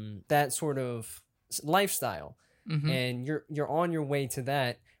 that sort of lifestyle, Mm-hmm. and you're on your way to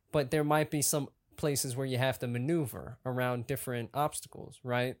that, but there might be some places where you have to maneuver around different obstacles,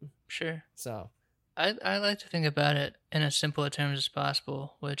 right? Sure. So, I like to think about it in as simple a terms as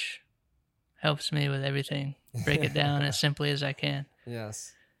possible, which helps me with everything. Break it down as simply as I can.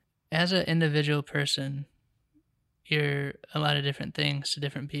 yes. As an individual person, you're a lot of different things to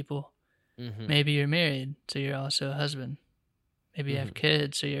different people. Mm-hmm. Maybe you're married, so you're also a husband. Maybe you have Mm-hmm.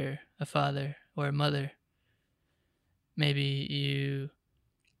 kids, so you're a father or a mother. Maybe you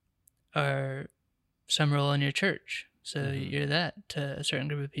are some role in your church, so Mm-hmm. you're that to a certain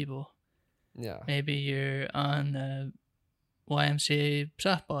group of people. Yeah. Maybe you're on the YMCA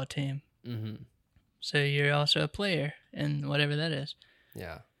softball team, Mm-hmm. so you're also a player in whatever that is.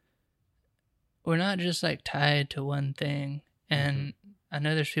 Yeah. We're not just like tied to one thing. And I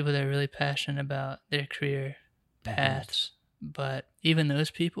know there's people that are really passionate about their career paths, but even those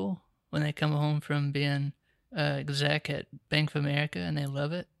people, when they come home from being exec at Bank of America and they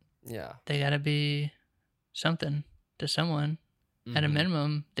love it, Yeah. they got to be something to someone. At a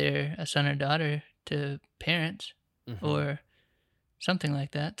minimum, they're a son or daughter to parents or something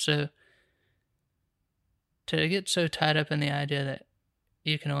like that. So to get so tied up in the idea that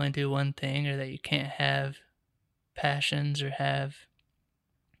you can only do one thing or that you can't have passions or have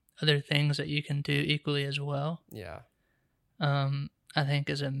other things that you can do equally as well, Yeah. I think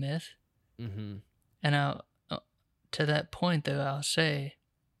is a myth. Mm-hmm. And to that point, though, I'll say,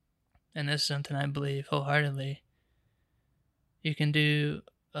 and this is something I believe wholeheartedly, you can do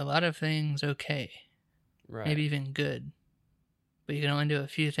a lot of things okay, Right. maybe even good, but you can only do a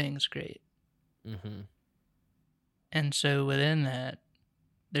few things great. Mm-hmm. And so within that,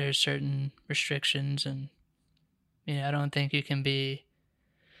 there's certain restrictions, and I don't think you can be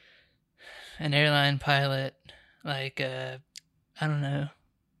an airline pilot, like I don't know,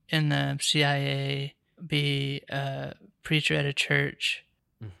 in the CIA, be a preacher at a church,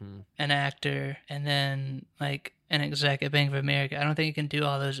 an actor, and then like an exec at Bank of America. I don't think you can do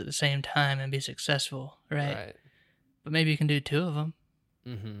all those at the same time and be successful, right? Right. But maybe you can do two of them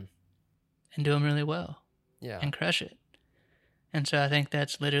Mm-hmm. and do them really well Yeah. and crush it. And so I think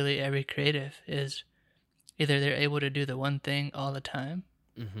that's literally every creative is either they're able to do the one thing all the time,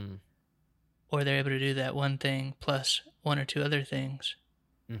 or they're able to do that one thing plus one or two other things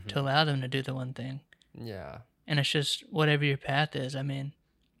to allow them to do the one thing. Yeah. And it's just whatever your path is. I mean,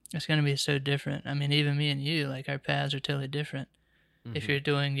 it's going to be so different. I mean, even me and you, like our paths are totally different. If you're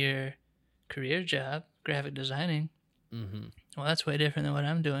doing your career job, graphic designing, well, that's way different than what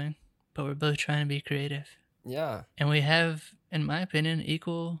I'm doing. But we're both trying to be creative. Yeah. And we have, in my opinion,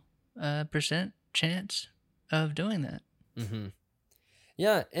 equal percent chance of doing that.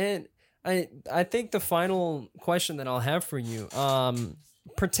 Yeah, and I think the final question that I'll have for you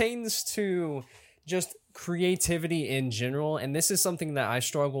pertains to just creativity in general, and this is something that I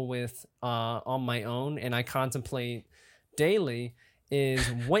struggle with on my own, and I contemplate daily. Is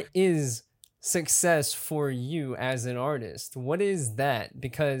what is success for you as an artist? What is that?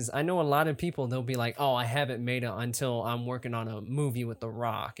 Because I know a lot of people, they'll be like, "Oh, I haven't made it until I'm working on a movie with The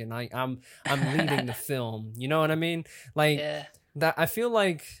Rock, and I'm leading the film." You know what I mean? Like Yeah. that. I feel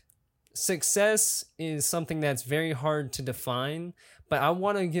like success is something that's very hard to define, but I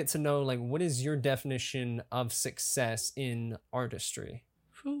want to get to know, like, what is your definition of success in artistry?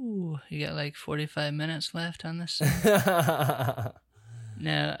 Whew, you got like 45 minutes left on this.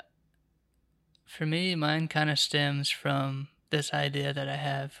 Now, for me, mine kind of stems from this idea that I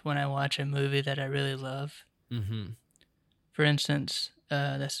have when I watch a movie that I really love. For instance,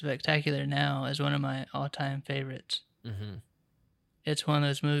 The Spectacular Now is one of my all-time favorites. It's one of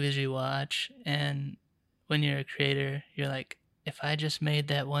those movies you watch, and when you're a creator, you're like, if I just made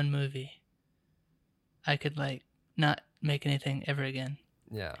that one movie, I could like not make anything ever again.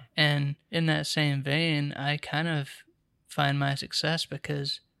 Yeah. And in that same vein, I kind of find my success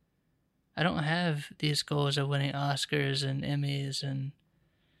because I don't have these goals of winning Oscars and Emmys and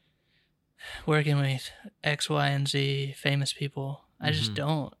working with X, Y, and Z famous people. I just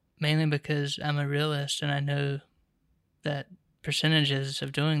don't. Mainly because I'm a realist and I know that percentages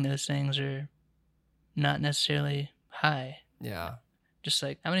of doing those things are not necessarily high. Yeah. Just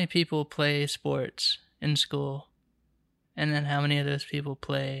like how many people play sports in school And then how many of those people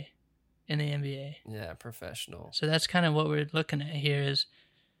play in the NBA? Yeah, professional. So that's kind of what we're looking at here is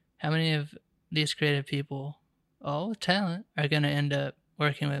how many of these creative people, all with talent, are going to end up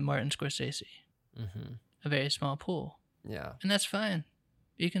working with Martin Scorsese. Mm-hmm. A very small pool. Yeah. And that's fine.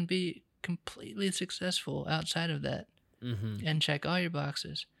 You can be completely successful outside of that and check all your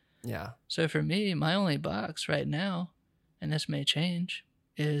boxes. Yeah. So for me, my only box right now, and this may change,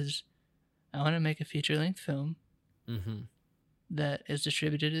 is I want to make a feature-length film that is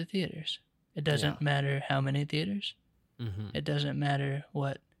distributed to theaters. It doesn't matter how many theaters. It doesn't matter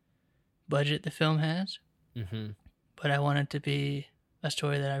what budget the film has. But I want it to be a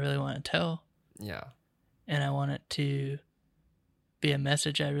story that I really want to tell. Yeah. And I want it to be a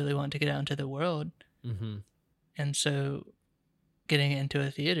message I really want to get out into the world. And so getting it into a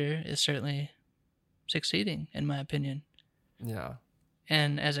theater is certainly succeeding, in my opinion. Yeah.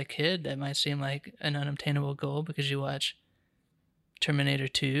 And as a kid, that might seem like an unobtainable goal because you watch Terminator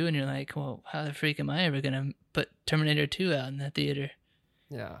 2 and you're like, well, how the freak am I ever going to put Terminator 2 out in the theater?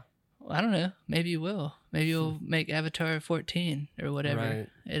 Yeah. Well, I don't know. Maybe you will. Maybe you'll make Avatar 14 or whatever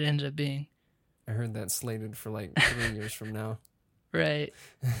it ends up being. I heard that's slated for like 3 years from now. Right.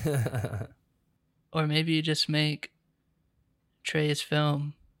 Or maybe you just make Trey's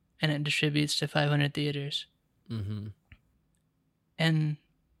film and it distributes to 500 theaters. And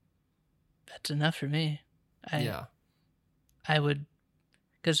that's enough for me. I would,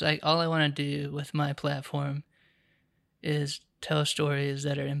 because all I want to do with my platform is tell stories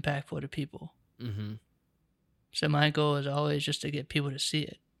that are impactful to people. So my goal is always just to get people to see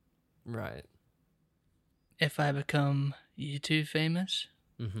it. Right. If I become YouTube famous,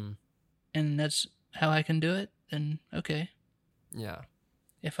 and that's how I can do it, then okay. Yeah.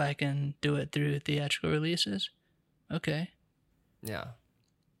 If I can do it through theatrical releases, okay. Yeah.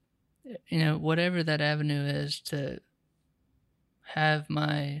 You know, whatever that avenue is to have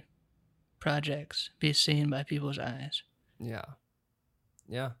my projects be seen by people's eyes. Yeah.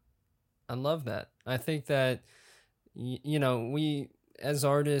 Yeah. I love that. I think that, you know, we as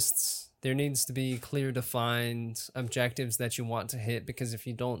artists, there needs to be clear defined objectives that you want to hit, because if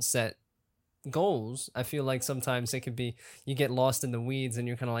you don't set goals, I feel like sometimes it could be you get lost in the weeds and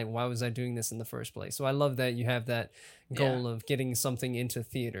you're kind of like, why was I doing this in the first place? So I love that you have that goal of getting something into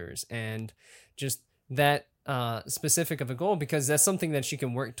theaters and just that specific of a goal, because that's something that you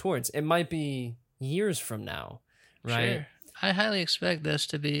can work towards. It might be years from now, right? Sure. I highly expect this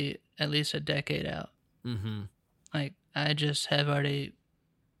to be at least a decade out. Like, I just have already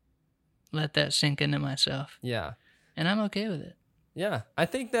let that sink into myself. Yeah. And I'm okay with it. Yeah. I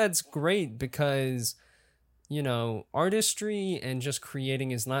think that's great because, you know, artistry and just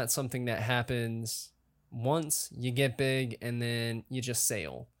creating is not something that happens once, you get big, and then you just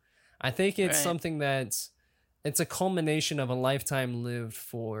sail. I think it's something that's, it's a culmination of a lifetime lived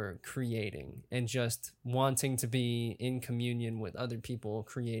for creating and just wanting to be in communion with other people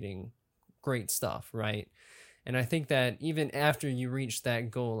creating great stuff, right? And I think that even after you reach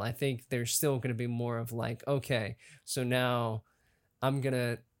that goal, I think there's still going to be more of like, okay, so now I'm going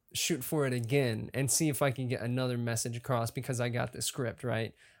to shoot for it again and see if I can get another message across because I got the script,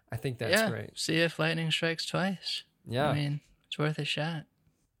 right? I think that's great. See if lightning strikes twice. Yeah. I mean, it's worth a shot.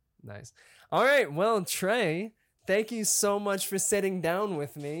 Nice. All right. Well, Trey, thank you so much for sitting down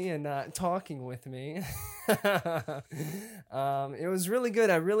with me and talking with me. It was really good.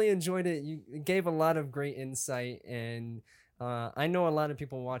 I really enjoyed it. You gave a lot of great insight, and I know a lot of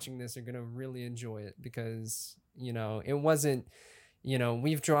people watching this are going to really enjoy it because, you know, it wasn't, you know,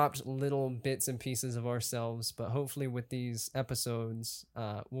 we've dropped little bits and pieces of ourselves, but hopefully with these episodes,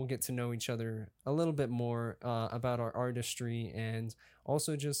 we'll get to know each other a little bit more about our artistry and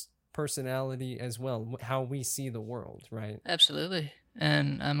also just personality as well, how we see the world, right? Absolutely.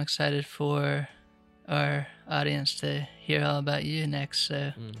 And I'm excited for our audience to hear all about you next,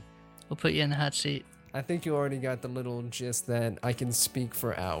 so we'll put you in the hot seat. I think you already got the little gist that I can speak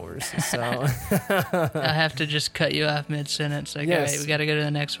for hours, so I have to just cut you off mid-sentence. Like, yes. All right, we got to go to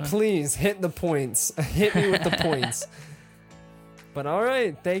the next one. Please hit the points. Hit me with the points. But all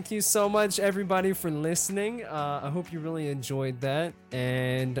right, thank you so much, everybody, for listening. I hope you really enjoyed that.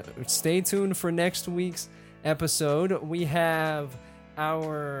 And stay tuned for next week's episode. We have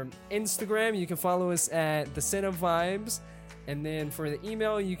our Instagram. You can follow us at the Cinevibes. And then for the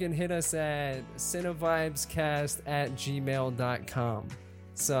email, you can hit us at cinevibescast@gmail.com.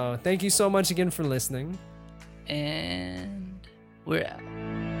 So thank you so much again for listening. And we're out.